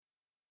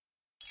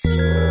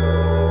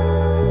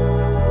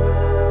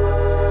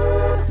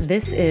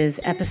This is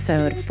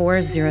episode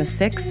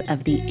 406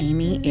 of The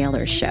Amy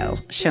Ahlers Show.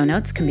 Show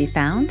notes can be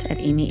found at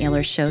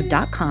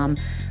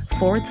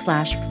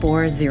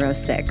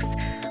amyahlershow.com/406.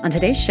 On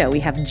today's show, we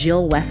have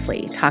Jill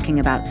Wesley talking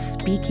about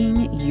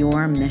speaking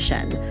your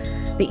mission.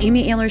 The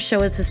Amy Ahlers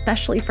Show is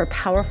especially for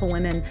powerful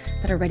women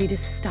that are ready to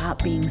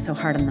stop being so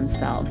hard on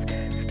themselves,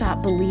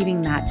 stop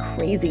believing that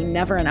crazy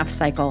never enough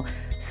cycle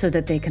so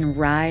that they can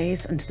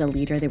rise into the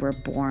leader they were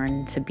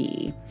born to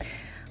be.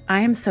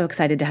 I am so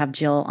excited to have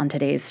Jill on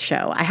today's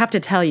show. I have to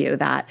tell you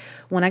that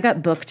when I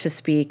got booked to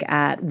speak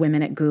at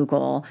Women at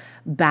Google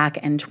back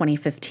in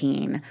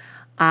 2015,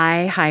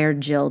 I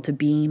hired Jill to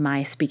be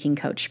my speaking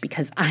coach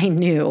because I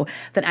knew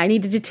that I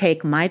needed to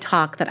take my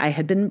talk that I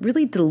had been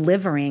really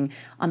delivering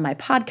on my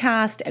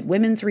podcast, at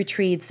women's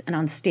retreats, and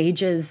on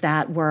stages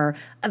that were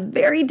a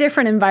very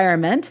different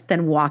environment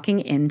than walking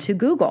into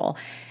Google.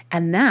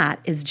 And that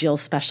is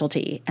Jill's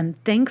specialty. And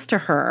thanks to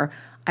her,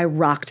 I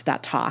rocked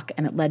that talk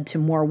and it led to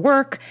more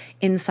work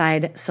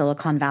inside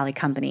Silicon Valley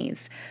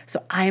companies.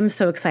 So I am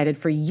so excited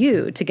for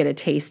you to get a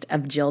taste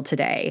of Jill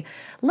today.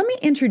 Let me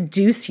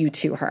introduce you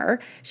to her.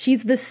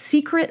 She's the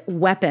secret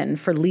weapon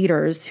for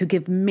leaders who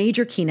give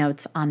major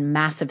keynotes on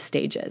massive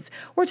stages.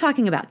 We're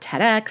talking about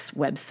TEDx,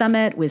 Web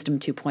Summit, Wisdom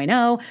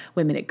 2.0,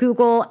 Women at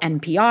Google,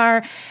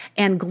 NPR,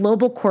 and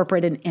global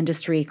corporate and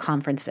industry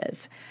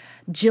conferences.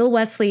 Jill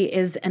Wesley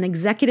is an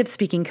executive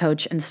speaking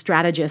coach and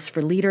strategist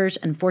for leaders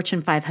and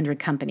Fortune 500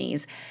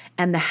 companies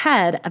and the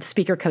head of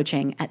speaker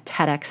coaching at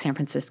TEDx San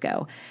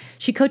Francisco.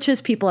 She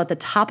coaches people at the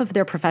top of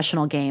their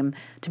professional game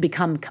to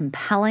become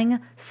compelling,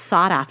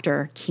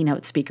 sought-after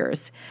keynote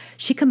speakers.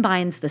 She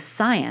combines the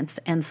science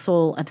and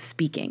soul of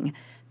speaking,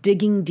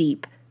 digging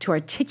deep to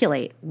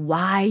articulate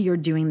why you're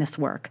doing this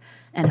work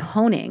and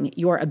honing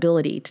your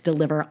ability to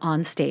deliver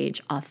on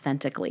stage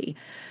authentically.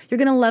 You're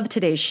going to love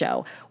today's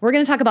show. We're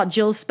going to talk about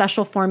Jill's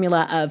special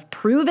formula of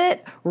prove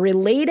it,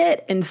 relate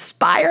it,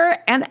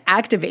 inspire, and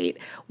activate.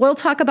 We'll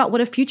talk about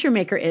what a future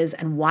maker is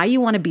and why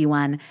you want to be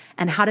one,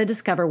 and how to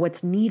discover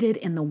what's needed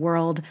in the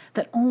world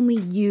that only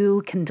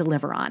you can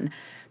deliver on.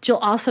 Jill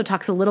also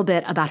talks a little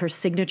bit about her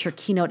signature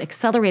Keynote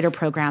Accelerator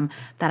program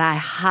that I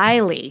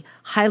highly,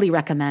 highly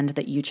recommend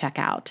that you check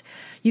out.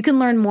 You can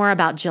learn more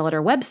about Jill at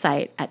her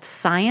website at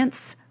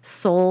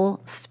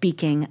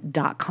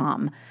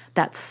sciencesoulspeaking.com.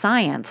 That's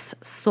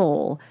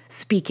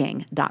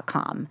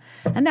sciencesoulspeaking.com.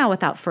 And now,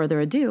 without further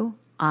ado,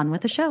 on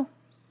with the show.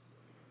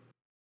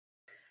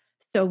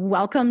 So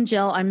welcome,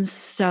 Jill. I'm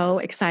so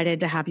excited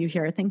to have you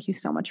here. Thank you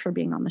so much for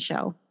being on the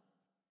show.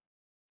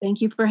 Thank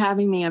you for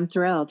having me. I'm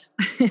thrilled.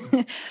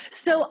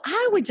 So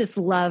I would just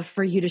love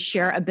for you to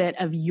share a bit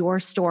of your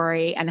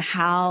story and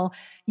how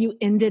you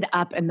ended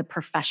up in the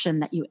profession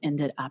that you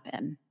ended up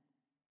in.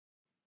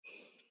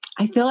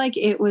 I feel like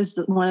it was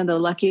one of the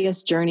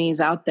luckiest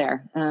journeys out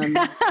there. I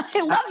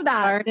love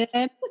that.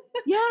 I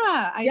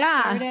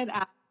started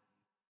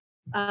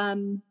out.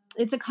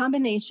 It's a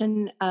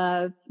combination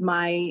of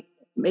my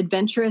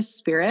adventurous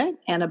spirit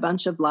and a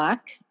bunch of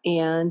luck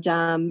and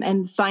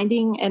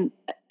finding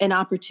an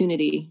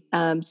opportunity.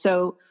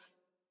 So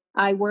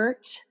I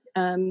worked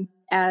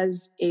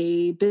as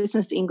a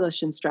business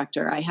English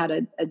instructor. I had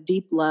a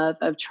deep love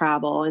of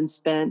travel and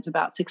spent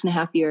about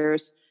 6.5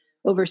 years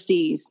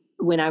overseas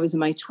when I was in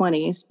my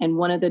 20s. And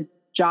one of the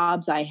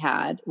jobs I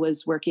had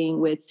was working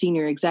with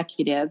senior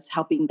executives,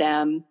 helping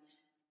them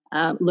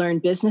learn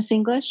business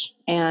English.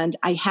 And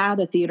I had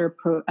a theater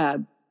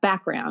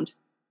background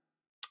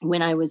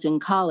when I was in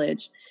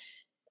college.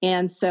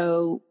 And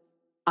so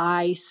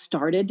I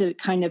started to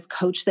kind of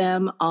coach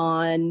them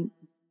on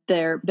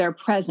their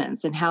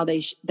presence and how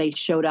they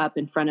showed up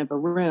in front of a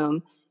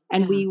room.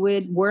 And we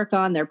would work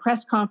on their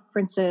press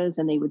conferences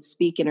and they would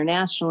speak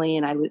internationally.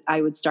 And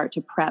I would start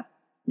to prep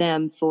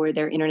them for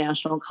their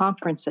international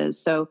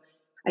conferences. So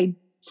I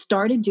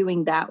started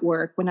doing that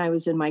work when I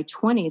was in my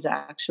 20s,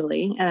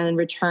 actually, and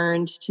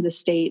returned to the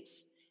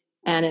States.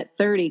 And at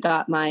 30,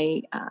 got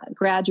my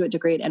graduate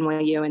degree at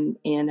NYU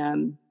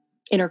in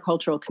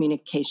intercultural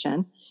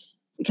communication,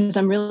 because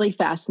I'm really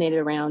fascinated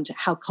around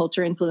how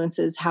culture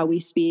influences how we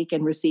speak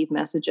and receive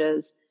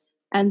messages.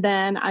 And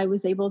then I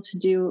was able to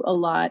do a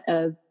lot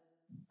of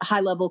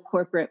high-level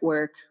corporate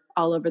work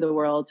all over the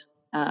world,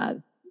 my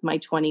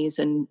 20s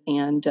and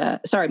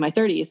my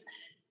 30s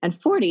and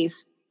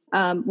 40s,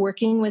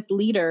 working with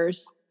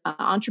leaders,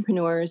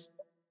 entrepreneurs,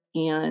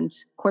 and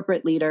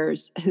corporate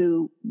leaders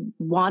who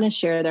want to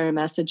share their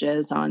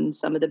messages on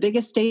some of the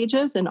biggest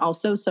stages and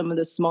also some of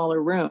the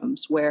smaller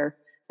rooms where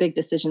big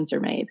decisions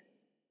are made.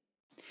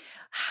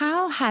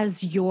 How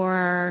has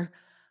your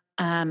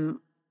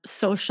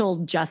social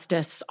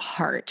justice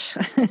heart,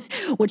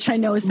 which I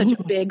know is such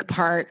a big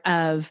part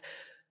of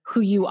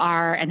who you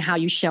are and how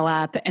you show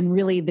up, and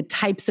really the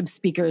types of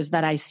speakers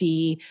that I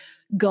see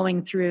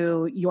going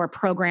through your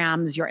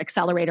programs, your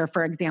accelerator,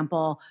 for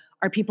example,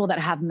 are people that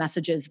have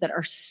messages that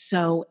are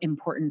so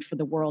important for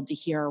the world to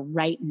hear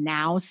right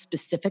now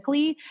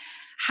specifically.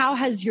 How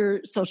has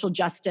your social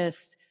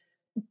justice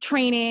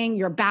training,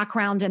 your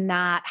background in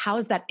that, how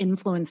has that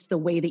influenced the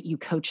way that you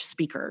coach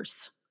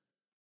speakers?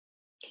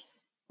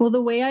 Well, the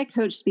way I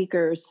coach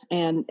speakers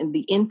and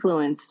the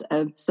influence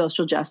of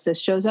social justice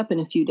shows up in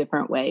a few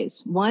different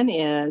ways. One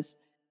is,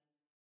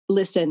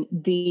 listen,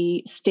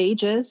 the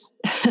stages,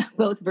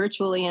 both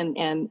virtually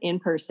and in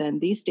person,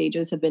 these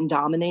stages have been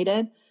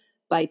dominated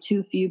by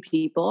too few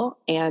people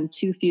and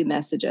too few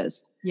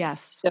messages.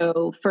 Yes.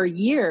 So for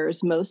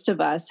years, most of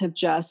us have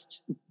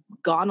just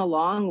gone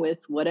along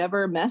with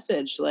whatever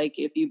message, like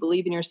if you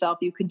believe in yourself,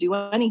 you could do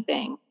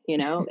anything,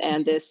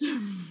 and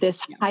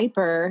this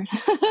hyper,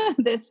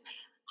 this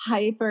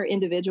hyper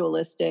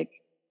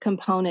individualistic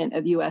component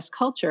of US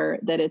culture,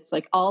 that it's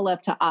like all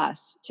up to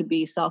us to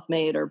be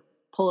self-made or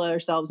pull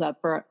ourselves up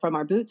from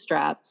our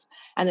bootstraps.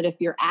 And that if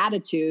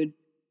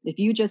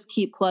you just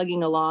keep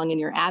plugging along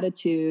and your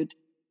attitude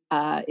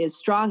is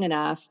strong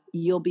enough,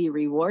 you'll be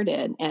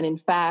rewarded. And in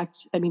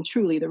fact, I mean,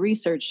 truly, the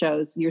research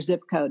shows your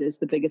zip code is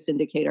the biggest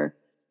indicator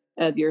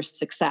of your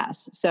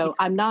success. So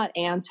I'm not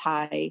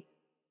anti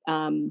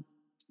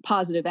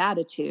positive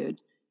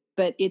attitude,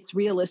 but it's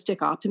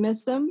realistic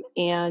optimism.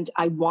 And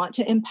I want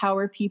to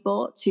empower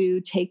people to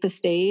take the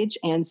stage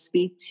and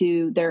speak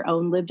to their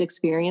own lived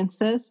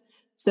experiences.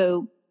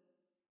 So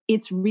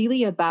it's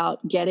really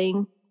about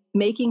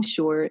making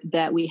sure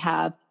that we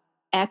have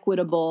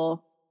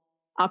equitable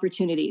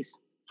opportunities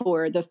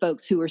for the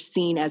folks who are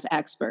seen as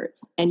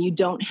experts. And you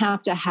don't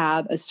have to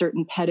have a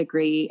certain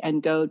pedigree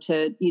and go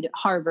to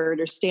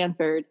Harvard or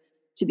Stanford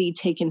to be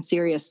taken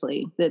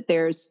seriously. That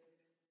there's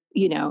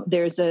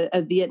a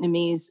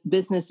Vietnamese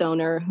business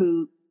owner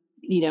who,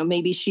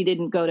 maybe she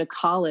didn't go to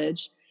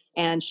college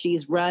and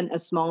she's run a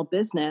small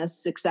business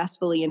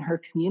successfully in her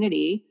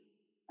community.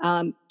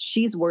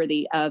 She's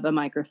worthy of a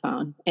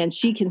microphone and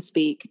she can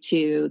speak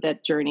to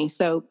that journey.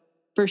 So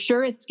for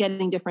sure, it's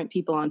getting different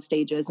people on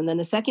stages. And then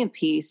the second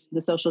piece,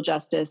 the social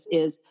justice,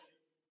 is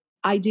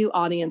I do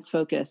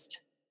audience-focused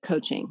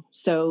coaching.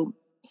 So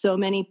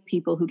many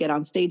people who get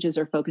on stages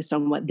are focused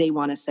on what they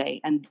want to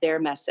say and their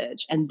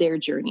message and their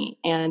journey.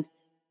 And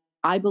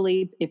I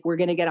believe if we're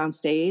going to get on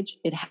stage,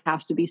 it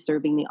has to be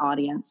serving the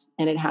audience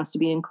and it has to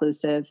be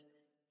inclusive.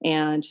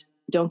 And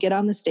don't get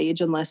on the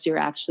stage unless you're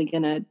actually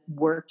going to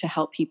work to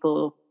help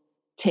people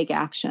take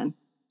action.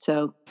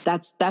 So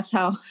that's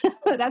how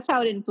that's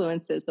how it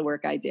influences the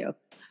work I do.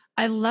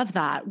 I love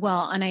that.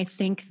 Well, and I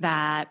think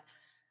that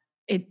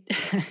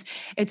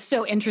it's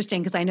so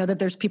interesting because I know that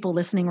there's people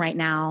listening right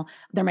now.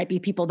 There might be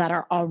people that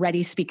are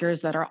already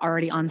speakers that are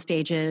already on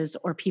stages,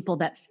 or people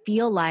that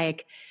feel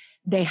like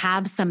they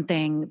have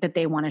something that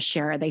they want to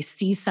share. They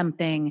see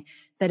something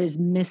that is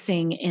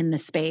missing in the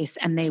space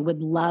and they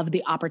would love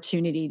the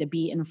opportunity to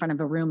be in front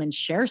of a room and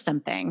share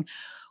something.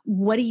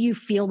 What do you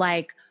feel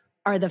like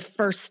are the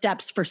first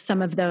steps for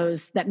some of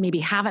those that maybe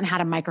haven't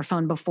had a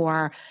microphone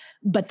before,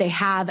 but they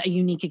have a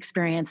unique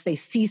experience? They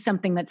see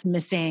something that's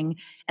missing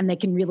and they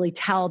can really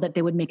tell that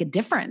they would make a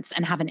difference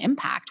and have an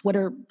impact. What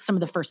are some of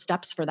the first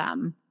steps for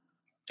them?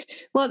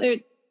 Well,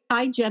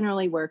 I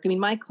generally work. I mean,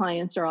 my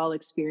clients are all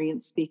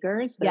experienced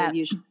speakers. They're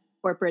usually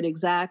corporate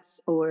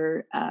execs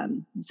or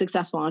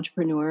successful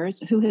entrepreneurs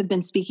who have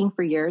been speaking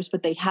for years,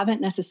 but they haven't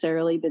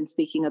necessarily been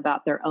speaking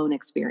about their own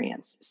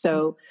experience.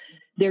 So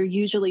they're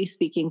usually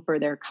speaking for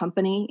their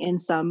company in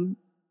some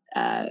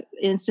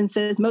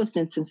instances, most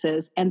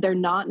instances, and they're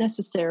not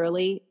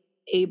necessarily,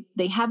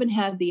 they haven't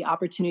had the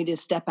opportunity to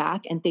step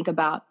back and think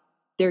about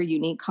their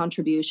unique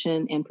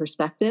contribution and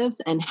perspectives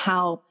and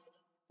how,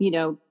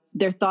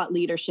 their thought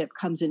leadership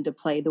comes into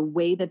play, the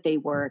way that they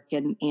work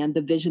and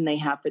the vision they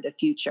have for the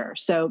future.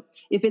 So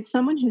if it's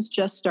someone who's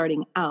just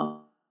starting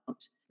out,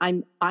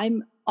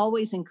 I'm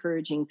always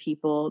encouraging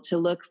people to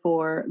look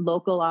for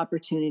local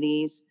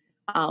opportunities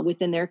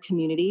within their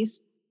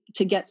communities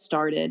to get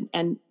started.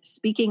 And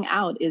speaking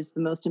out is the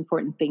most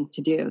important thing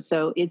to do.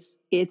 So it's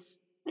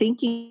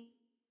thinking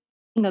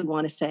of what you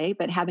want to say,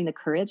 but having the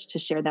courage to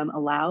share them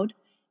aloud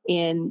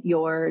in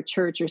your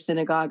church or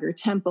synagogue or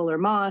temple or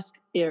mosque.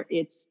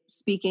 It's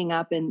speaking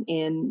up in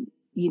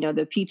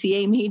the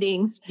PTA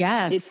meetings.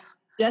 Yes. It's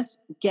just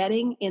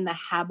getting in the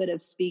habit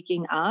of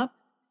speaking up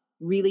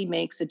really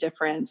makes a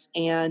difference.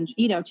 And,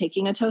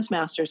 taking a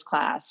Toastmasters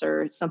class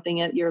or something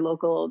at your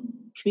local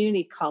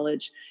community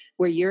college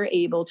where you're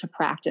able to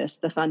practice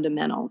the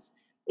fundamentals.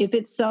 If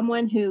it's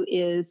someone who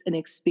is an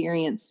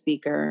experienced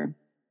speaker,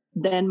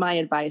 then my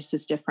advice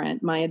is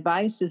different. My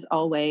advice is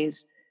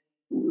always,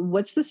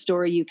 what's the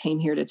story you came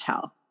here to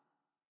tell?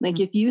 Like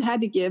if you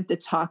had to give the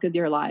talk of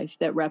your life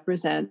that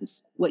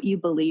represents what you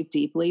believe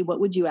deeply, what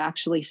would you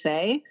actually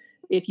say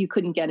if you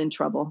couldn't get in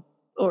trouble?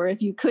 Or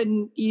if you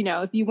couldn't,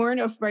 if you weren't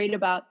afraid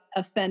about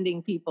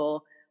offending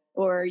people,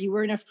 or you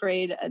weren't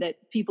afraid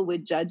that people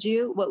would judge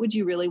you, what would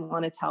you really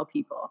want to tell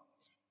people?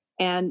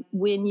 And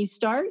when you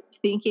start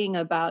thinking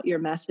about your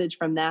message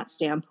from that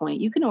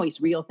standpoint, you can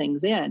always reel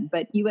things in,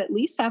 but you at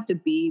least have to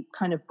be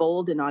kind of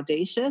bold and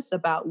audacious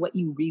about what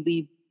you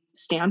really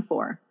stand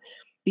for.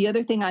 The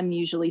other thing I'm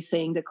usually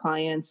saying to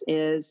clients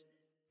is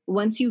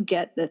once you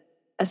get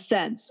a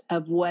sense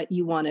of what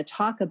you want to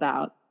talk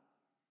about,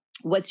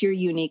 what's your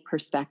unique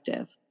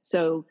perspective?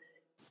 So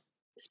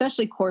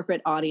especially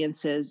corporate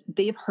audiences,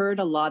 they've heard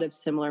a lot of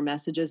similar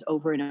messages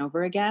over and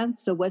over again.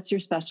 So what's your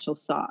special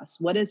sauce?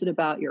 What is it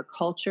about your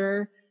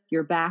culture,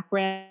 your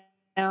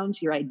background,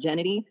 your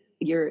identity,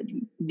 the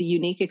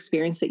unique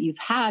experience that you've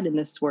had in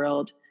this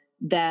world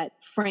that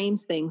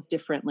frames things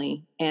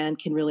differently and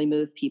can really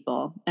move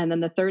people? And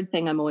then the third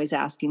thing I'm always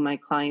asking my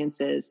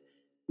clients is,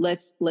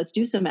 let's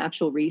do some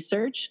actual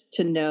research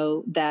to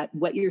know that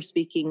what you're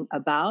speaking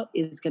about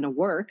is going to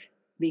work,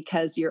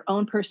 because your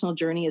own personal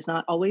journey is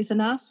not always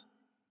enough.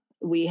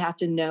 We have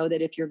to know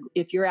that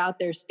if you're out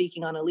there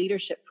speaking on a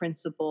leadership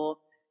principle,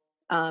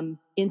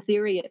 in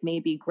theory it may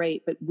be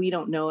great, but we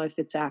don't know if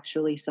it's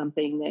actually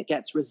something that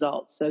gets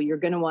results. So you're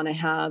going to want to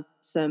have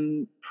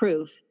some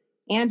proof,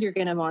 and you're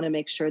going to want to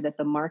make sure that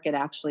the market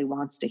actually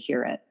wants to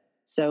hear it.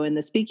 So in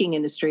the speaking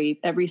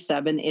industry, every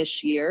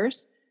 7-ish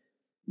years,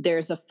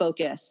 there's a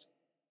focus.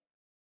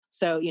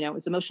 So, it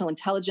was emotional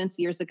intelligence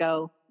years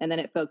ago, and then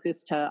it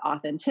focused to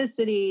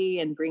authenticity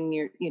and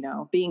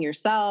being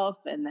yourself.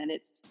 And then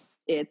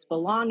it's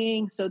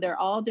belonging. So they're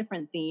all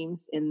different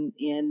themes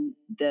in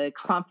the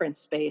conference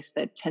space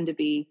that tend to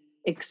be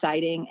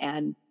exciting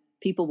and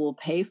people will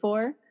pay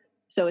for.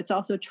 So it's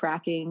also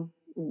tracking,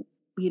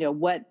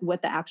 what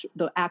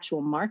the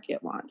actual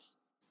market wants.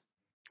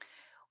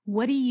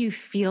 What do you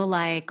feel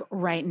like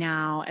right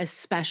now,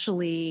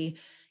 especially,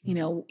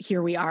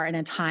 here we are in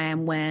a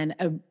time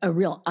when a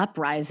real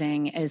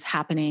uprising is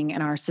happening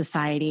in our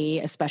society,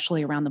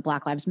 especially around the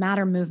Black Lives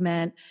Matter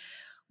movement.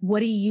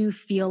 What do you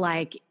feel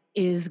like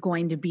is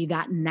going to be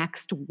that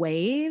next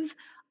wave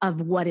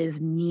of what is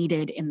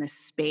needed in the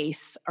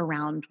space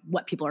around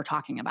what people are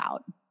talking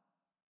about?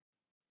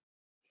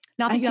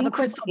 Not that you have a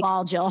crystal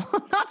ball, Jill.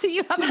 Not that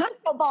you have a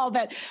crystal ball,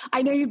 but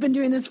I know you've been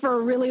doing this for a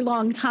really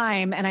long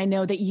time. And I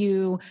know that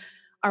you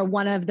are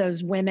one of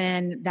those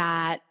women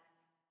that,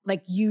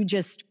 like, you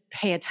just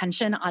pay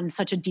attention on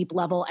such a deep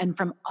level and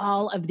from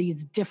all of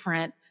these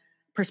different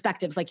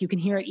perspectives. Like, you can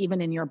hear it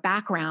even in your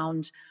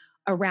background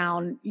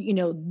around,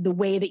 the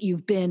way that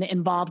you've been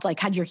involved, like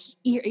had your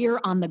ear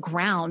on the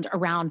ground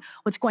around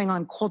what's going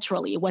on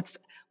culturally, what's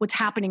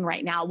happening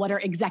right now, what are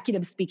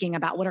executives speaking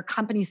about, what are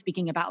companies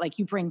speaking about. Like,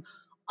 you bring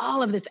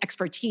all of this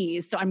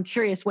expertise. So I'm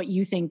curious what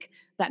you think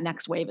that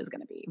next wave is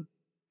going to be.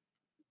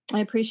 I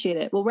appreciate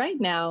it. Well, right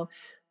now,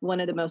 one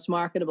of the most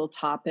marketable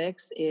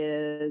topics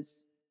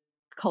is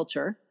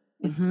culture.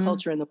 It's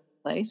culture in the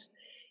workplace.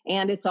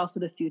 And it's also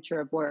the future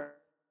of work.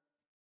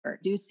 I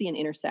do see an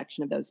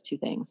intersection of those two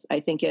things. I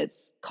think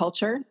it's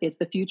culture. It's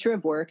the future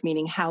of work,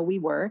 meaning how we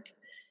work.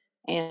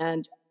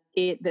 And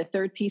the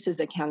third piece is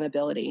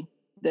accountability.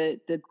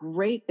 The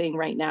great thing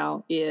right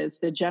now is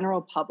the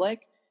general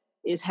public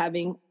is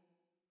having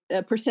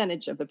a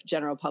percentage of the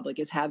general public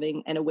is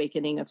having an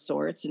awakening of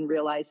sorts and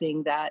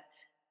realizing that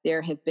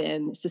there have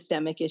been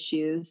systemic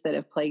issues that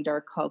have plagued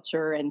our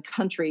culture and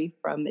country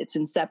from its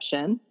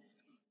inception,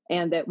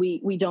 and that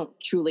we don't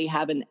truly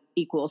have an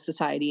equal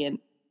society in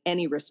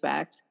any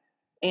respect.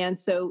 And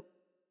so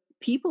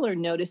people are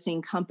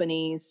noticing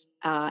companies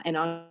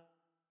and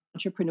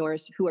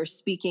entrepreneurs who are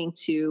speaking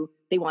to,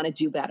 they want to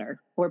do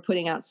better or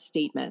putting out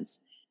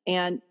statements.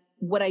 And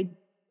what I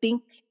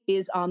think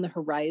is on the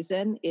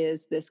horizon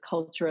is this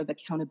culture of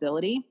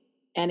accountability.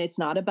 And it's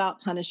not about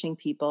punishing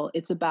people.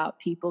 It's about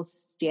people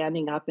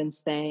standing up and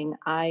saying,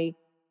 I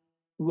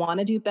want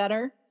to do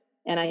better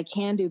and I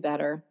can do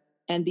better.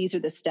 And these are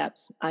the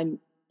steps I'm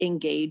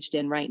engaged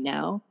in right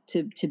now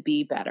to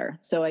be better.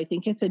 So I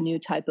think it's a new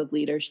type of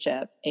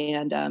leadership.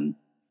 And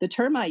the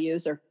term I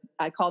use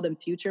I call them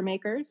future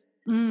makers.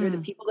 They're the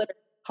people that are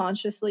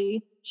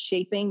consciously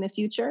shaping the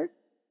future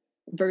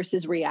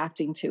versus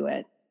reacting to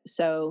it.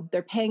 So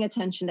they're paying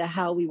attention to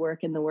how we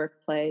work in the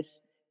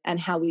workplace and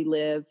how we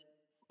live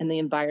in the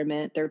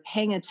environment. They're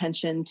paying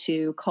attention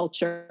to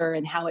culture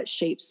and how it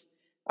shapes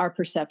our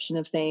perception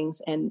of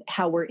things and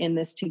how we're in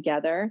this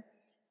together.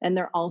 And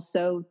they're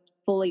also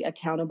fully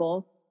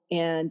accountable,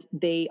 and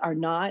they're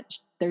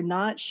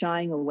not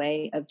shying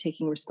away of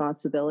taking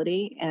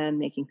responsibility and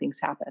making things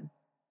happen.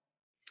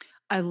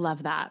 I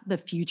love that. The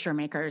future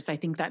makers. I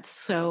think that's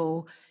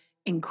so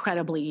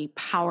incredibly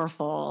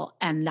powerful.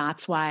 And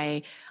that's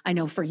why I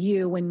know for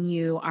you, when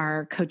you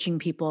are coaching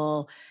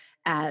people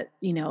at,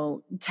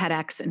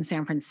 TEDx in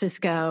San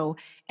Francisco,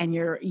 and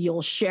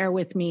you'll share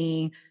with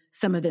me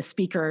some of the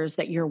speakers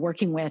that you're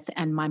working with,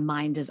 and my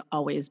mind is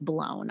always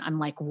blown. I'm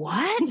like,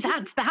 what?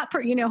 That's that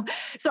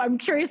So I'm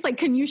curious, like,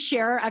 can you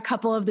share a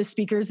couple of the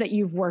speakers that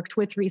you've worked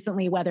with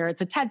recently, whether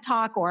it's a TED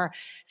Talk or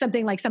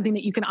something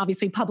that you can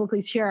obviously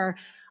publicly share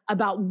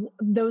about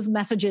those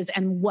messages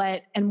and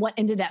what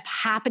ended up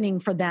happening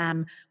for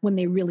them when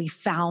they really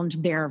found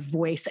their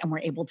voice and were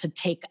able to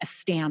take a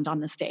stand on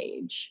the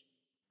stage?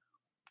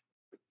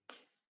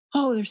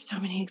 Oh, there's so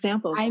many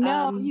examples. I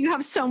know you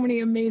have so many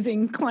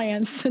amazing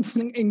clients. It's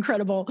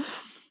incredible.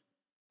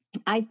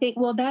 I think,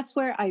 well, that's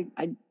where I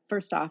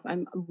first off,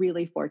 I'm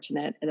really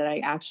fortunate that I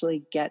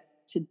actually get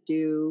to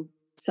do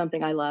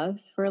something I love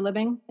for a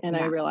living. And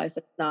I realize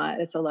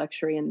it's a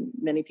luxury, and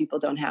many people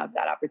don't have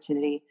that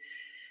opportunity.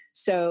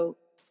 So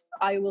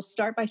I will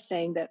start by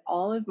saying that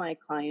all of my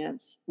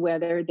clients,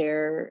 whether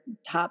they're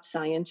top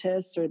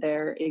scientists or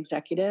they're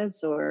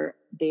executives or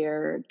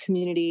they're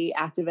community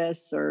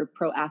activists or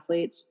pro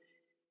athletes,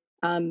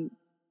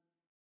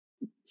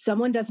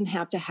 someone doesn't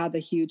have to have a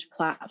huge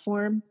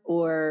platform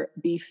or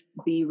be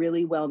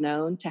really well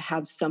known to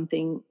have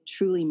something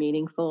truly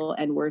meaningful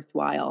and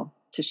worthwhile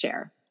to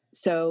share.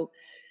 So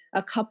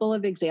a couple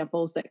of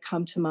examples that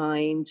come to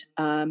mind.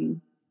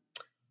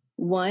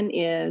 One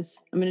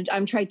is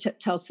I'm trying to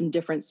tell some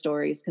different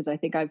stories because I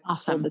think I've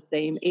told the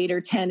same 8 or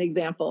 10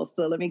 examples.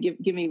 So let me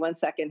give me 1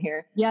 second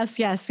here. Yes.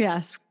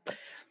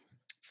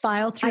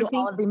 File through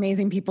all of the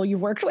amazing people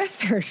you've worked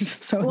with.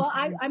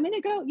 I'm going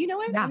to go, you know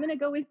what? Yeah. I'm going to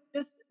go with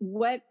just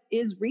what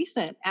is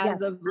recent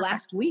as of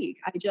last week.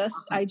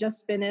 I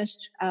just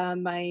finished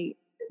my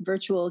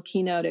virtual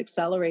keynote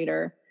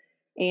accelerator,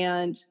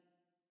 and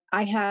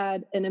I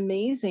had an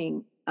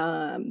amazing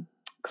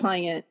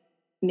client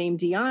named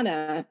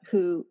Deanna,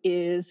 who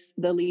is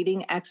the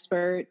leading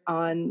expert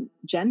on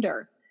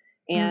gender.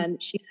 And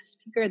she's a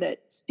speaker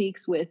that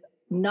speaks with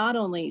not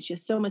only, she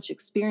has so much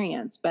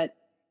experience, but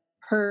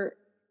her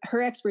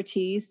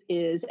expertise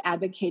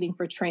advocating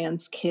for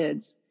trans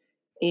kids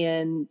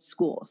in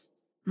schools.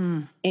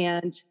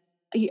 And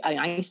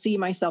I see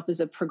myself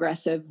as a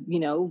progressive,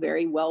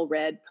 very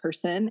well-read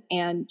person,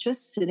 and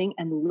just sitting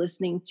and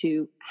listening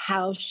to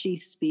how she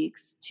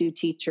speaks to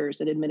teachers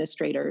and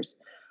administrators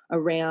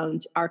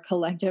around our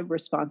collective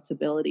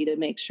responsibility to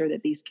make sure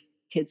that these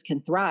kids can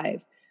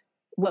thrive.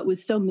 What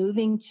was so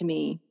moving to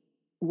me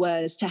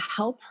was to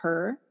help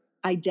her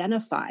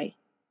identify,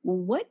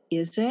 what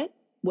is it?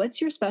 What's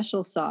your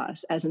special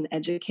sauce as an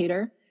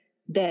educator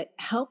that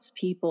helps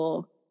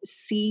people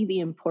see the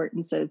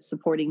importance of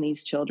supporting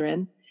these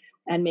children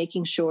and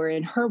making sure,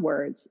 in her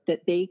words,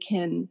 that they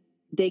can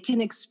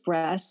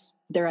express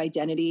their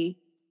identity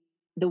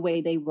the way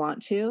they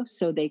want to,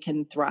 so they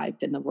can thrive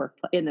in the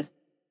workplace, in the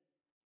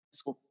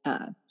school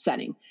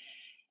setting.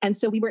 And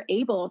so we were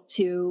able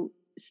to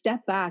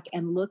step back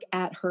and look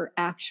at her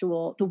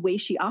the way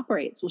she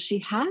operates. Well, she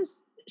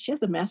has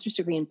a master's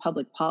degree in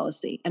public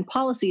policy, and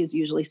policy is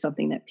usually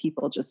something that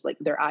people just like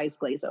their eyes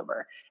glaze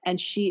over. And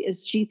she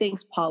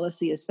thinks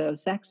policy is so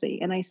sexy.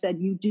 And I said,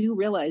 you do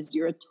realize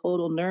you're a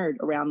total nerd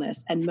around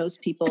this, and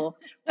most people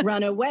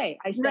run away.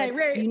 I said,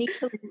 right. You need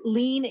to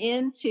lean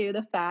into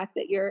the fact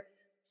that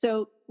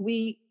so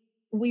we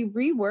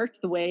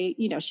reworked the way,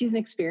 she's an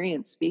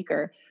experienced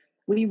speaker.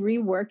 We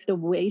reworked the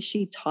way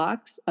she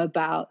talks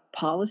about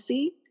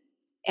policy,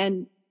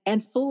 and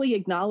fully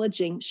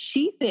acknowledging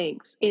she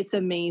thinks it's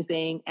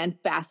amazing and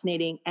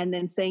fascinating, and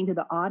then saying to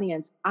the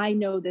audience, I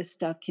know this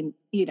stuff can,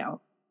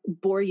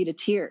 bore you to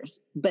tears,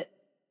 but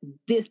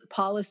this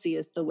policy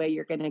is the way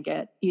you're going to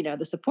get,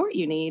 the support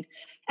you need,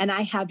 and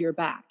I have your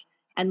back.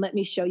 And let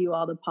me show you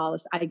all the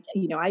policy.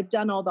 I've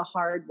done all the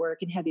hard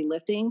work and heavy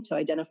lifting to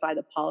identify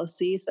the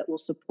policies that will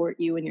support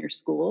you in your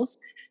schools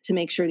to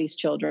make sure these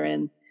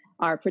children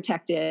are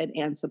protected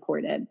and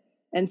supported.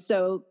 And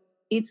so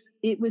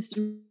it was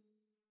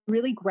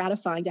really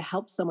gratifying to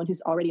help someone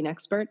who's already an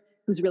expert,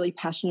 who's really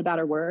passionate about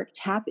her work,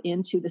 tap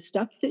into the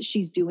stuff that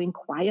she's doing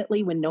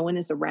quietly when no one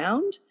is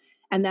around.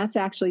 And that's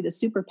actually the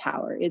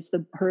superpower. It's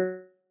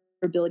her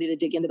ability to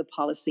dig into the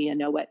policy and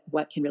know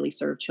what can really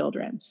serve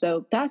children.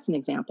 So that's an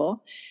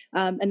example.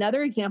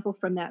 Another example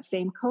from that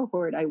same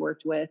cohort I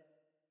worked with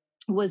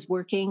was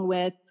working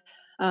with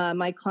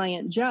my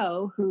client,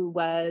 Joe, who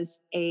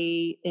was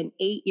an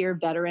 8-year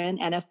veteran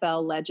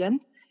NFL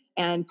legend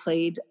and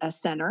played a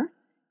center,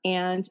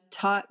 and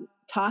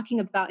talking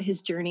about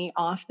his journey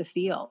off the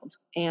field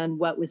and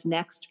what was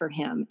next for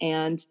him.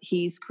 And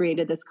he's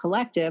created this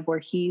collective where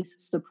he's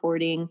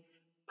supporting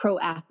pro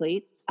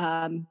athletes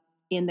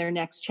in their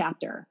next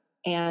chapter.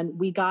 And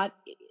we got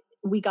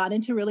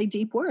into really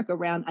deep work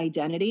around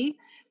identity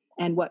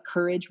and what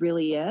courage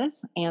really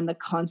is, and the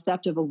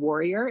concept of a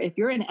warrior. If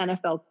you're an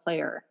NFL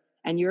player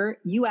and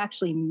you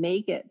actually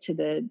make it to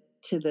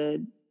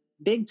the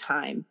big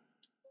time,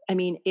 I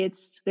mean,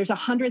 there's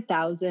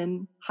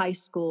 100,000 high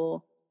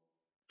school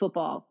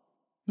football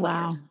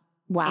players.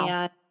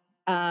 Wow.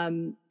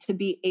 And to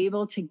be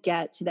able to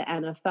get to the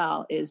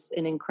NFL is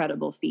an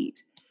incredible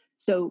feat.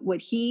 So what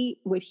he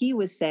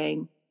was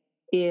saying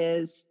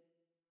is,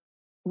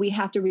 we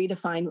have to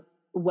redefine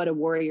what a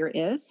warrior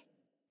is.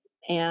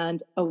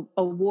 And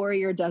a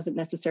warrior doesn't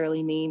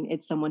necessarily mean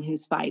it's someone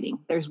who's fighting.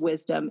 There's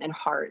wisdom and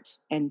heart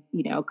and,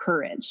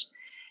 courage,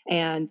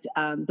 and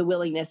the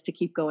willingness to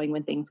keep going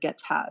when things get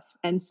tough.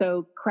 And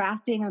so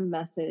crafting a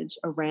message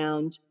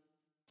around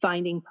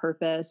finding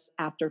purpose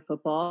after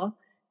football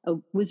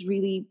was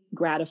really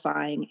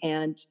gratifying.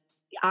 And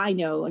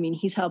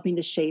he's helping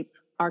to shape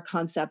our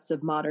concepts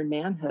of modern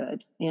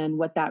manhood and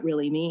what that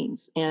really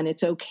means. And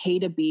it's okay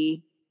to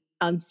be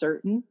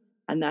uncertain.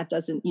 And that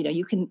doesn't,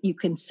 you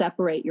can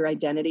separate your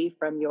identity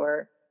from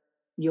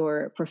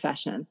your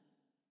profession.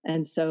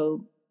 And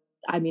so,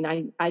 I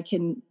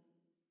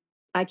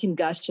can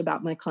gush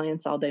about my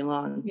clients all day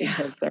long,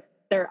 because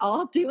they're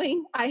all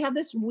doing, I have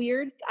this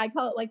weird, I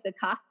call it like the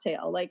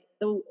cocktail, like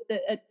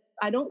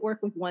don't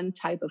work with one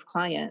type of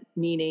client,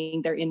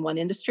 meaning they're in one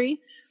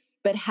industry,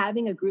 but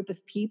having a group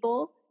of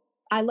people.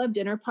 I love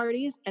dinner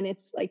parties, and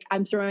it's like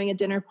I'm throwing a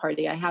dinner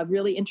party. I have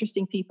really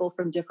interesting people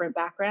from different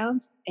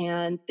backgrounds,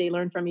 and they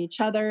learn from each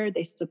other,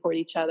 they support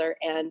each other,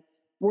 and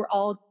we're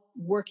all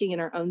working in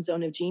our own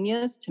zone of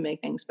genius to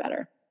make things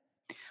better.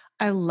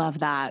 I love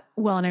that.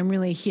 Well, and I'm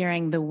really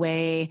hearing the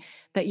way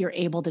that you're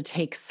able to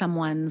take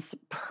someone's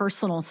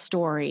personal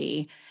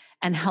story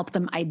and help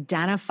them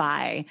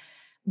identify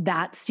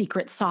that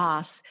secret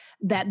sauce,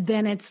 that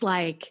then it's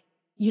like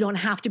you don't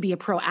have to be a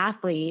pro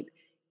athlete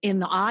in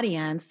the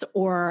audience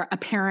or a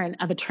parent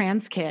of a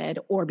trans kid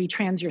or be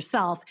trans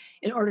yourself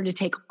in order to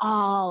take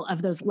all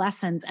of those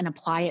lessons and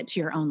apply it to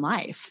your own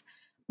life.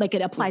 Like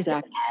it applies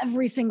to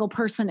every single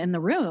person in the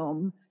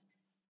room.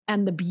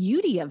 And the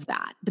beauty of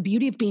that, the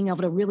beauty of being able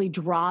to really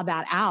draw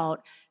that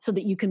out so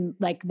that you can,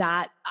 like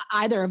that,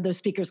 either of those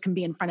speakers can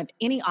be in front of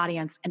any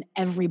audience and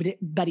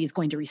everybody's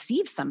going to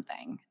receive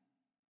something.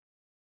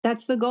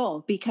 That's the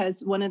goal,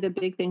 because one of the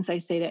big things I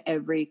say to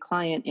every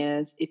client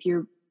is if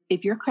you're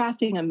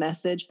crafting a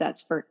message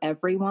that's for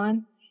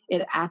everyone,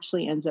 it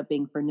actually ends up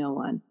being for no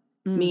one.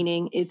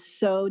 Meaning it's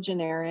so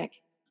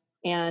generic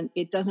and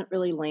it doesn't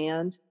really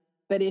land.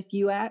 But if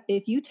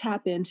you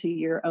tap into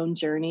your own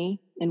journey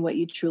and what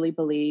you truly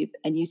believe,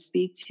 and you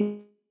speak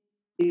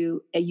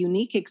to a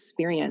unique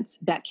experience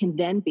that can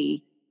then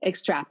be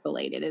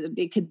extrapolated,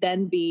 it could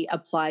then be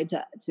applied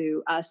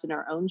to us in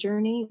our own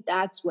journey.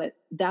 That's what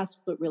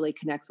really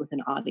connects with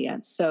an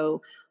audience.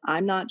 So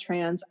I'm not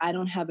trans. I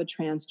don't have a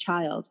trans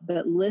child,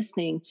 but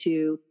listening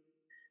to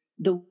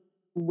the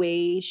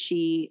way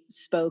she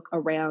spoke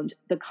around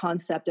the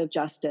concept of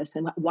justice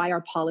and why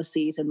our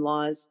policies and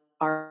laws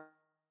are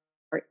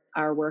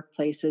our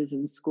workplaces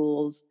and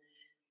schools.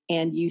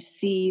 And you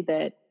see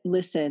that,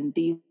 listen,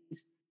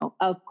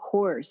 of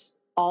course,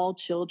 all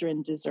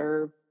children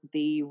deserve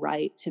the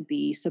right to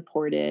be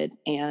supported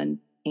and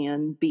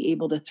be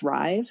able to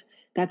thrive.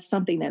 That's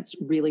something that's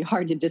really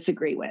hard to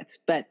disagree with.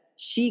 But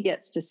she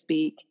gets to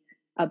speak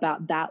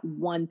about that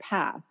one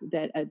path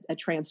that a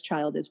trans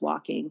child is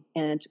walking.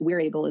 And we're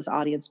able as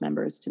audience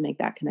members to make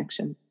that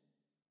connection.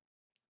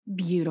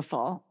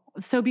 Beautiful.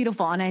 So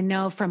beautiful. And I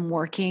know from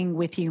working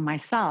with you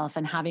myself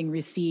and having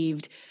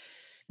received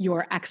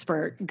your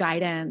expert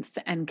guidance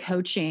and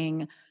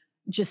coaching,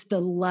 just the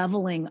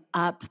leveling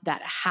up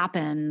that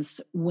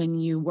happens when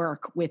you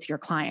work with your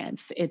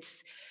clients.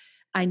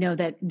 I know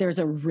that there's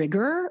a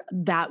rigor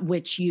that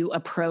which you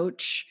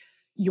approach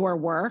your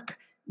work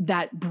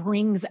that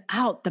brings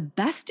out the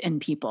best in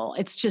people.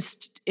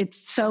 It's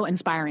so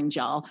inspiring,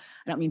 Jill.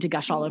 I don't mean to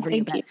gush all over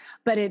you,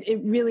 but it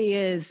really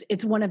is.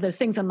 It's one of those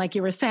things. And like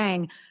you were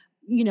saying,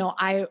 you know,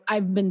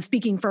 I've been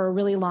speaking for a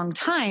really long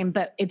time,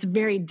 but it's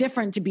very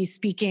different to be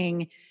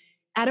speaking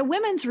at a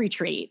women's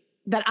retreat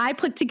that I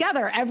put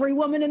together, every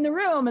woman in the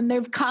room, and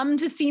they've come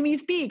to see me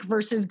speak,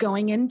 versus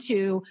going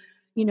into,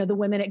 you know, the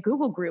Women at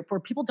Google group where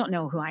people don't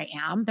know who I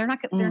am. They're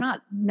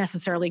not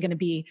necessarily going to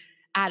be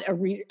at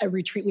a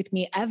retreat with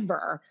me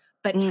ever,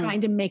 but trying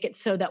to make it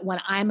so that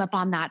when I'm up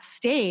on that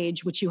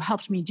stage, which you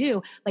helped me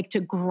do, like to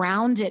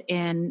ground it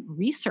in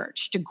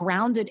research, to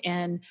ground it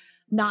in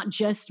not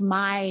just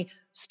my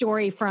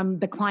story from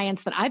the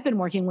clients that I've been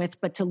working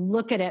with, but to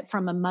look at it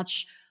from a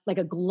much like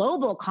a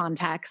global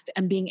context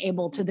and being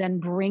able to then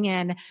bring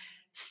in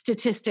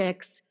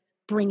statistics,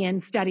 bring in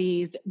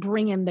studies,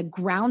 bring in the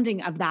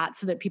grounding of that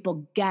so that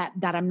people get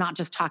that I'm not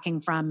just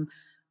talking from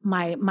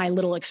my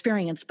little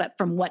experience, but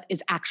from what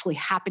is actually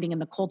happening in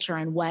the culture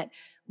and what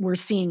we're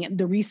seeing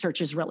the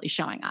research is really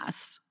showing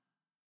us.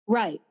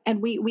 Right.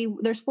 And we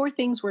there's 4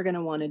 things we're going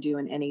to want to do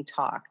in any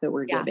talk that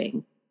we're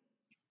giving,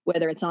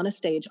 whether it's on a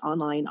stage,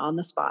 online, on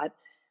the spot.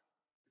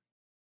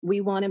 We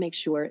want to make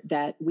sure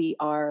that we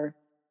are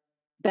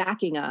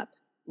backing up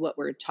what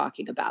we're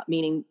talking about,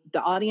 meaning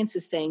the audience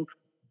is saying,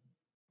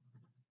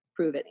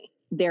 prove it.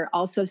 They're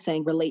also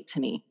saying, relate to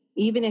me.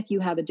 Even if you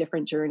have a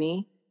different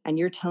journey and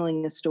you're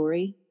telling a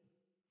story,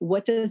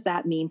 what does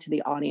that mean to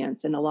the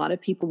audience? And a lot of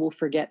people will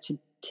forget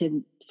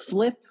to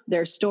flip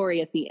their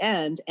story at the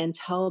end and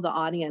tell the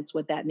audience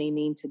what that may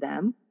mean to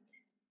them.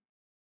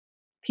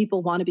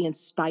 People want to be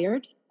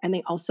inspired and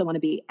they also want to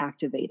be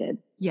activated.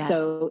 Yes.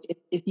 So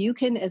if you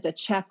can, as a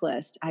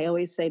checklist, I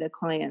always say to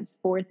clients,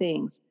 4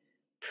 things: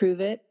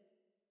 prove it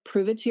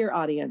to your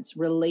audience,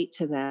 relate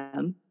to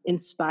them,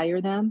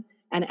 inspire them,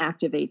 and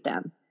activate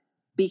them.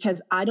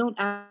 Because I don't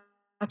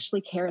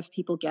actually care if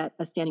people get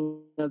a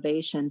standing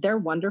ovation. They're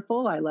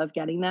wonderful. I love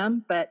getting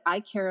them, but I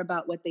care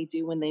about what they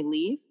do when they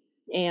leave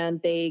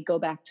and they go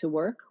back to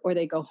work or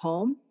they go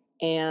home,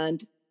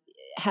 and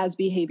has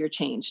behavior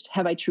changed?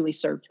 Have I truly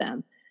served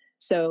them?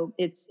 So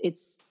it's,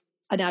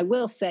 and I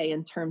will say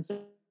in terms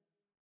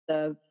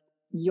of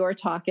your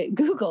talk at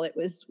Google, it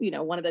was, you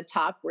know, one of the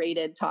top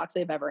rated talks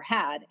I've ever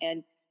had,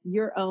 and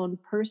your own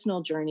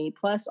personal journey,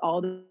 plus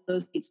all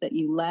those beats that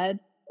you led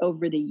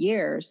over the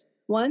years.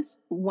 Once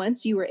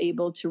you were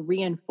able to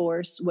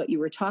reinforce what you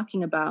were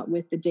talking about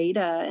with the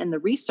data and the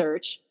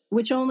research,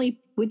 which only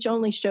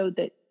showed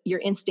that your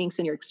instincts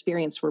and your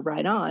experience were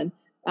right on,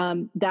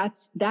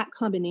 that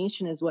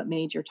combination is what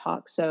made your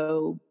talk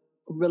so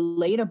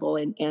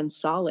relatable and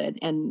solid,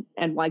 and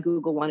why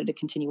Google wanted to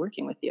continue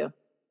working with you.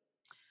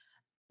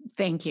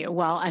 Thank you.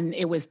 Well, and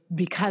it was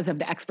because of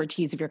the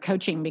expertise of your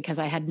coaching, because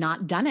I had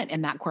not done it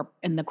in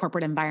in the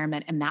corporate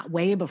environment in that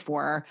way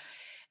before.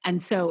 And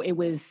so it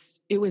was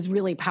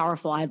really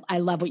powerful. I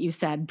love what you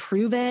said.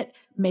 Prove it,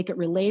 make it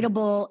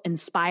relatable,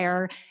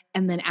 inspire,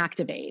 and then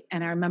activate.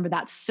 And I remember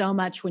that so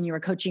much when you were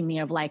coaching me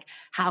of like,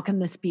 how can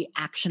this be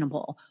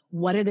actionable?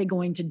 What are they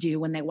going to do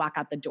when they walk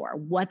out the door?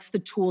 What's the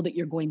tool that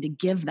you're going to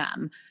give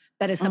them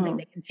that is something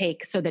they can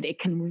take so that it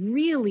can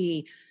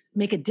really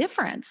make a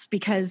difference?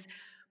 Because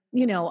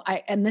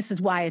and this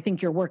is why I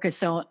think your work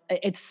is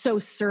it's so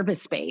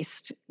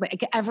service-based.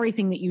 Like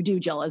everything that you do,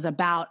 Jill, is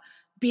about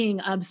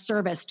being of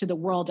service to the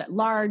world at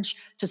large,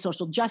 to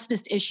social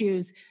justice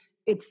issues.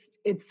 It's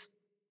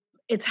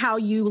how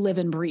you live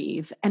and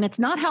breathe. And it's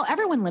not how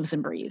everyone lives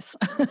and breathes.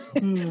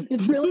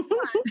 It's really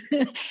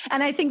fun.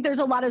 And I think there's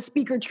a lot of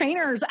speaker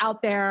trainers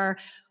out there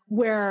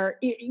where,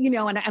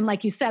 and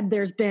like you said,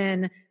 there's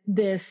been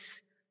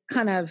this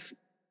kind of,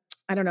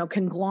 I don't know,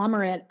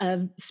 conglomerate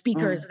of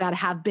speakers that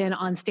have been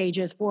on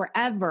stages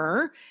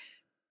forever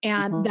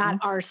and that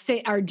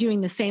are doing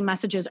the same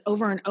messages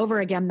over and over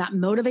again. That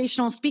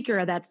motivational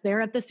speaker that's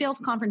there at the sales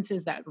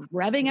conferences, that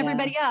revving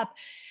everybody up.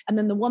 And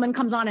then the woman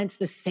comes on and it's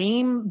the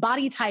same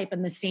body type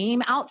and the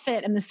same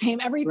outfit and the same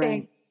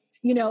everything,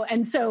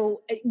 and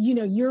so,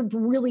 you're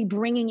really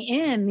bringing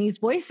in these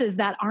voices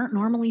that aren't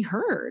normally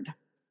heard.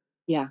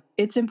 Yeah,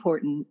 it's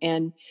important.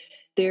 And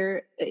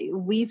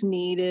we've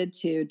needed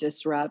to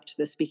disrupt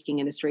the speaking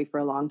industry for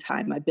a long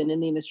time. I've been in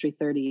the industry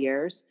 30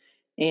 years.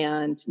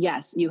 And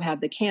yes, you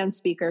have the canned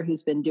speaker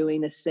who's been doing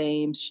the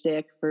same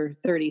shtick for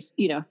 30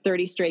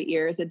 straight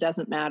years. It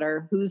doesn't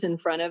matter who's in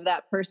front of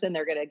that person.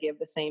 They're going to give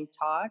the same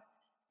talk.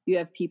 You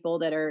have people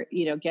that are,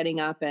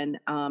 getting up and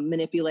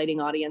manipulating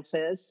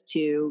audiences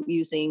to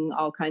using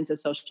all kinds of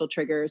social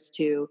triggers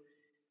to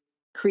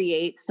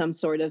create some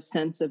sort of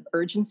sense of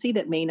urgency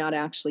that may not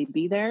actually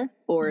be there,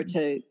 or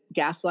to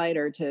gaslight,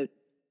 or to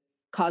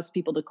cause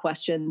people to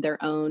question their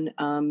own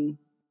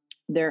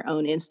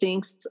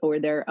instincts or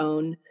their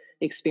own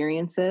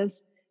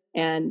experiences.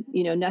 And,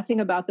 nothing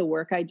about the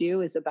work I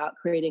do is about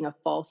creating a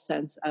false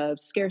sense of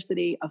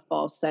scarcity, a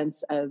false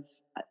sense of,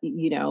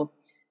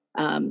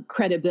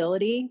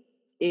 credibility.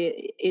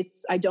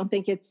 I don't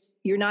think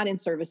you're not in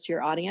service to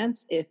your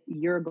audience if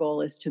your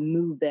goal is to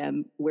move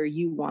them where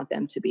you want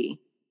them to be.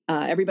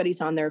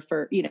 Everybody's on there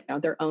for,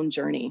 their own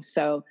journey.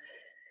 So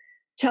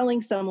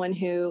telling someone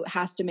who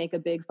has to make a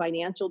big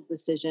financial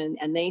decision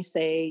and they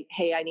say,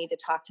 hey, I need to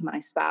talk to my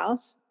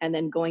spouse, and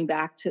then going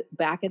back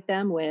at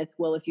them with,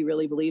 well, if you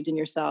really believed in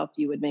yourself,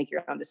 you would make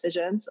your own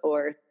decisions,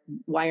 or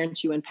why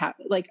aren't you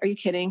like, are you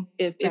kidding?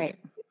 If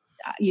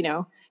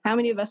how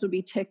many of us would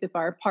be ticked if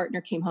our partner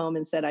came home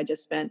and said, I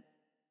just spent,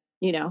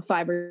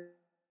 5 or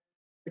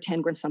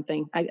 10 grand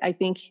something. I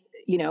think,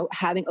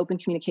 having open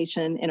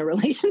communication in a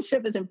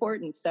relationship is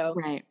important. So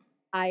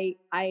I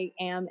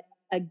am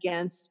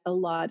against a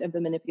lot of the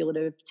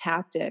manipulative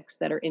tactics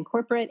that are in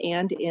corporate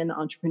and in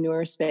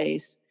entrepreneur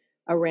space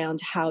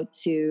around how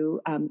to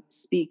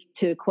speak,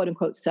 to quote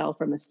unquote sell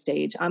from a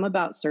stage. I'm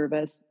about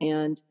service,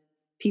 and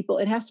people,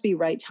 it has to be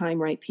right time,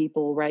 right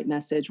people, right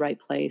message, right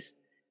place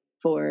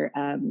for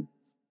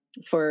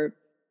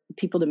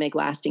people to make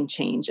lasting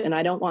change. And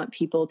I don't want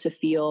people to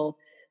feel,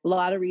 a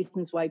lot of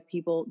reasons why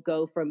people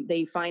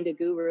they find a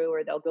guru,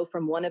 or they'll go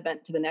from one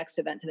event to the next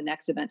event to the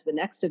next event to the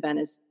next event,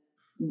 is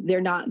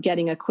they're not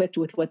getting equipped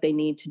with what they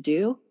need to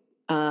do.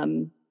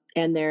 And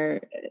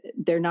they're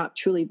not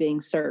truly being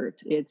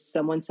served. It's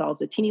someone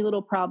solves a teeny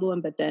little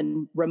problem, but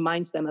then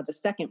reminds them of a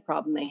second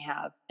problem they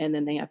have. And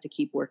then they have to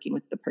keep working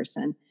with the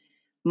person.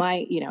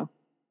 My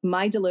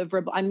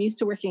deliverable, I'm used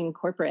to working in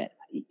corporate.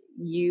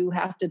 You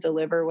have to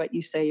deliver what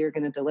you say you're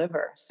going to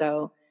deliver.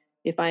 So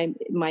if I'm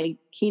my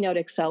keynote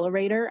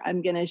accelerator,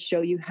 I'm going to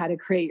show you how to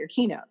create your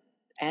keynote.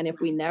 And if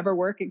we never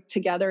work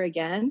together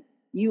again,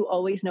 you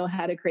always know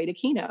how to create a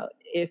keynote.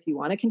 If you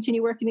want to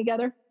continue working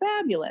together,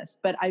 fabulous.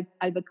 But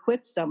I've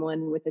equipped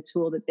someone with a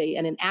tool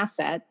and an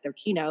asset, their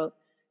keynote,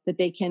 that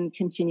they can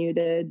continue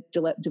to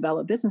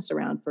develop business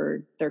around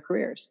for their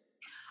careers.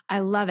 I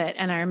love it.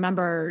 And I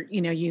remember,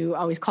 you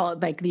always call it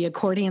like the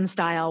accordion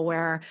style,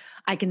 where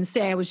I can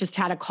say, I just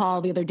had a call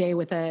the other day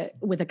with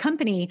a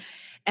company,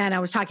 and I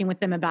was talking with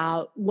them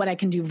about what I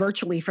can do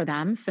virtually for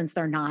them, since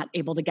they're not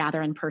able to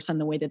gather in person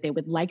the way that they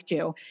would like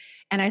to.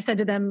 And I said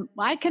to them,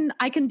 I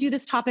can do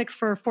this topic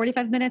for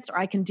 45 minutes, or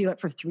I can do it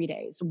for 3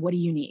 days. What do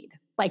you need?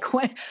 Like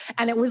what?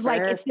 And it was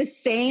like, it's the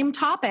same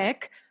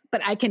topic,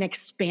 but I can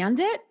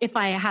expand it. If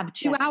I have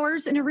 2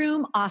 hours in a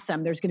room,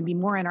 awesome. There's going to be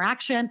more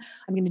interaction.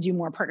 I'm going to do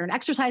more partnered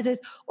exercises,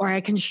 or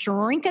I can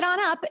shrink it on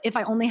up if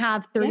I only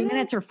have 30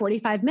 minutes or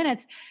 45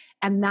 minutes.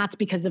 And that's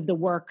because of the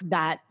work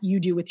that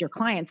you do with your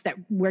clients,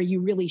 where you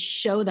really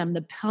show them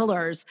the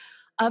pillars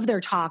of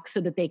their talk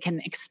so that they can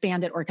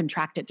expand it or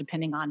contract it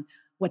depending on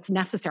what's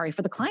necessary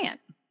for the client.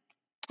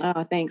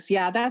 Oh, thanks.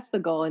 Yeah, that's the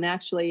goal. And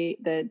actually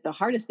the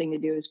hardest thing to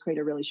do is create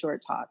a really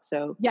short talk.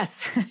 So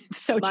Yes,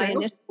 so my true.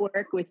 initial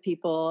work with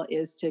people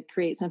is to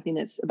create something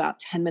that's about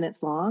 10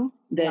 minutes long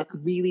that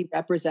really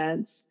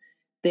represents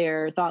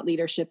their thought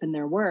leadership and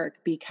their work,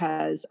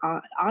 because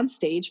on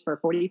stage for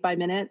 45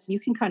 minutes, you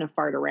can kind of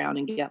fart around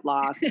and get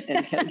lost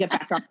and get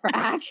back on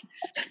track.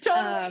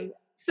 Totally.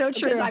 So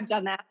true. Because I've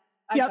done that.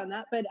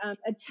 But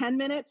a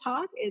 10-minute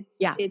talk,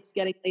 it's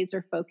getting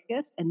laser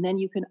focused, and then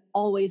you can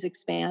always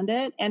expand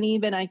it. And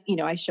even I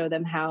show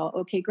them how,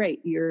 okay, great,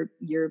 you're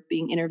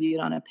being interviewed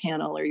on a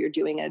panel, or you're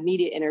doing a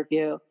media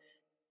interview.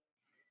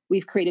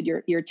 We've created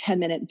your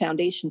 10-minute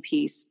foundation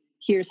piece.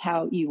 Here's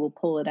how you will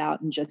pull it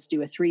out and just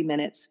do a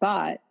 3-minute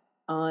spot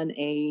on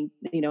a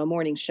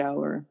morning show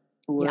or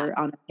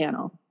on a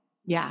panel.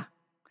 Yeah.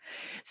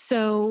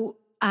 So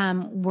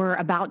we're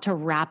about to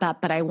wrap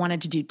up, but I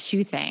wanted to do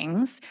two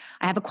things.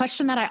 I have a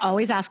question that I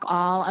always ask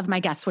all of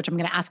my guests, which I'm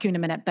going to ask you in a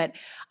minute, but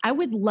I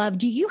would love,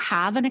 do you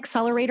have an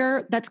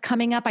accelerator that's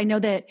coming up? I know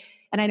that,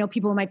 and I know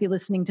people might be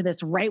listening to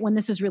this right when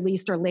this is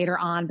released or later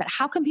on, but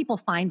how can people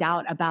find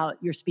out about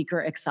your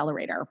Speaker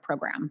Accelerator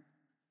program?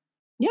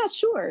 Yeah,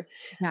 sure.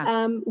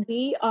 Yeah.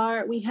 We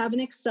have an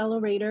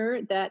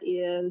accelerator that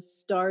is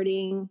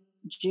starting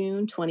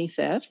June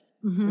 25th,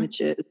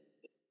 which is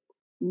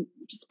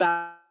just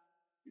about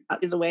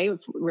is away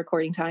with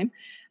recording time.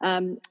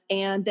 And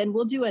then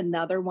we'll do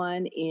another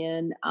one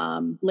in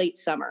late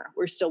summer.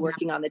 We're still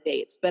working on the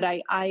dates, but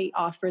I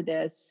offer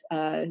this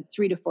 3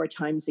 to 4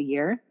 times a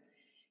year.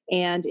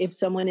 And if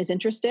someone is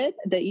interested,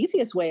 the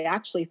easiest way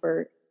actually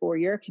for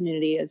your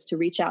community is to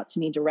reach out to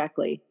me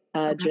directly,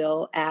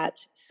 Jill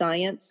at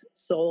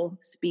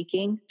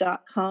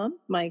sciencesoulspeaking.com.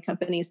 My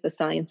company is the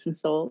Science and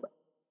Soul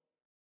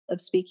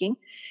of Speaking.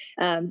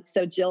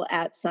 So Jill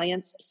at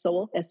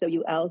sciencesoul,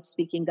 SOUL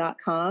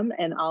speaking.com.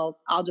 And I'll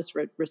just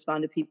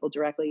respond to people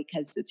directly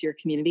because it's your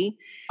community.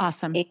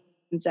 Awesome. And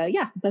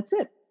that's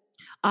it.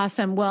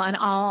 Awesome. Well, and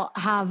I'll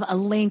have a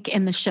link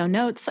in the show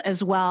notes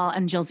as well,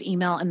 and Jill's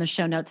email in the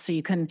show notes, so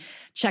you can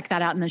check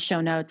that out in the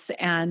show notes.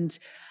 And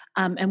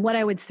what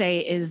I would say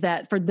is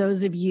that for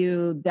those of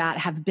you that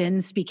have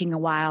been speaking a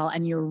while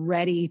and you're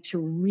ready to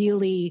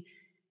really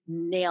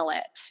nail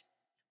it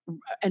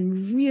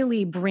and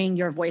really bring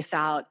your voice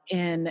out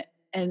in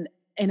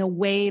a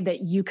way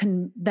that you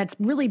can, that's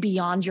really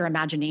beyond your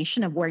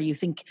imagination of where you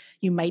think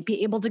you might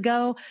be able to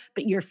go,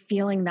 but you're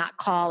feeling that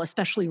call,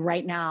 especially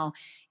right now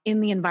in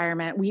the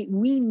environment.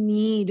 We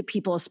need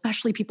people,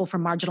 especially people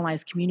from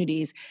marginalized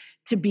communities,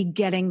 to be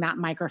getting that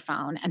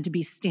microphone and to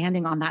be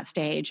standing on that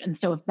stage. And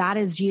so if that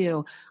is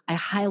you, I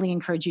highly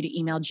encourage you to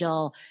email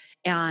Jill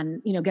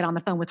and, get on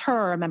the phone with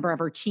her or a member of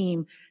her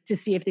team to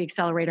see if the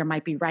accelerator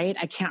might be right.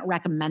 I can't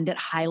recommend it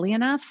highly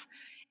enough.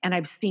 And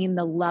I've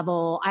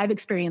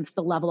experienced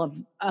the level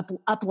of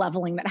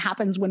up-leveling that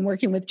happens when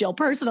working with Jill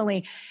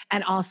personally.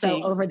 And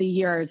also over the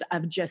years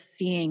of just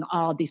seeing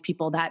all of these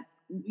people that,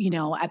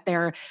 at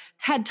their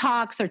TED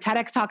Talks or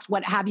TEDx Talks,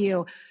 what have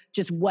you,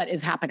 just what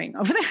is happening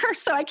over there.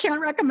 So I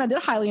can't recommend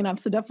it highly enough.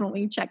 So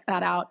definitely check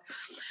that out.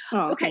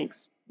 Oh, okay.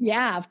 Thanks.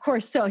 Yeah, of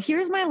course. So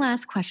here's my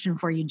last question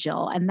for you,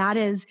 Jill. And that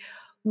is,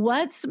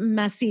 what's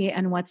messy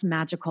and what's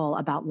magical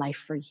about life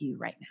for you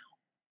right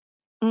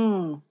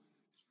now?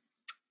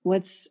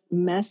 What's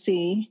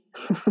messy?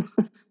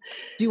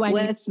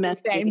 What's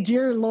messy?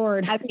 Dear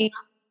Lord. How much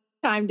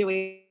time do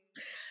we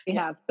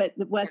have? But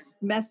what's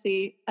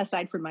messy,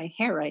 aside from my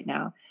hair right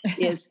now,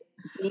 is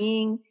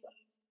being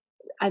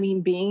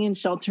in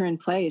shelter in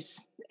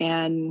place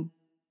and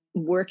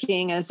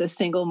working as a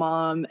single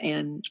mom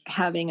and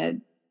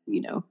having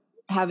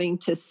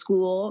to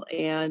school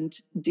and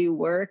do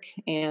work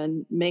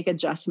and make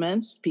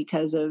adjustments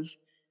because of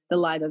the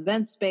live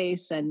event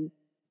space, and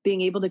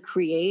being able to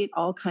create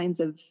all kinds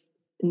of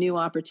new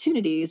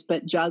opportunities,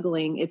 but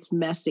juggling. It's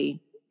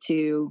messy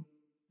to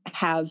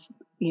have,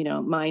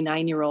 my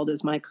 9-year-old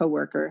as my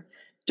coworker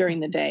during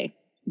the day.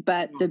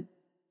 But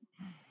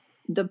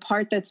the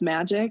part that's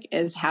magic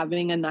is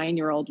having a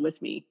 9-year-old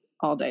with me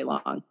all day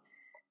long.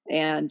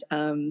 And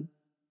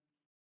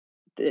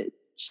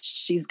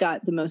she's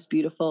got the most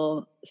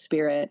beautiful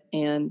spirit.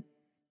 And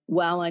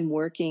while I'm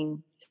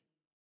working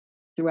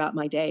throughout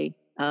my day,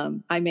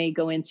 I may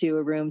go into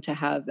a room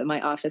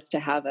my office to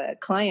have a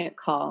client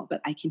call,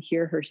 but I can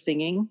hear her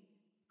singing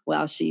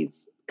while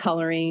she's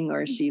coloring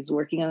or she's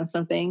working on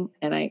something.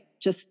 And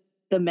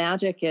the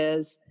magic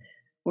is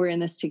we're in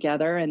this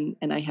together, and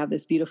I have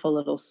this beautiful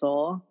little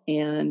soul,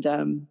 and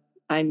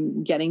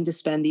I'm getting to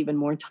spend even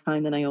more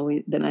time than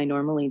I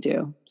normally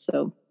do.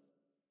 So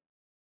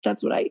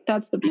that's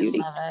the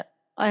beauty.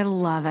 I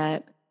love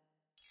it.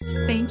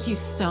 Thank you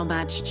so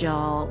much,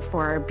 Jill,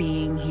 for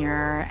being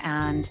here.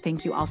 And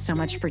thank you all so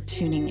much for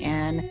tuning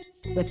in.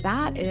 With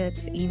that,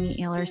 it's Amy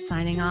Ehler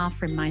signing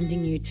off,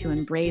 reminding you to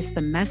embrace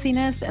the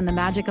messiness and the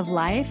magic of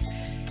life.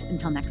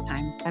 Until next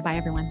time. Bye-bye,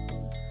 everyone.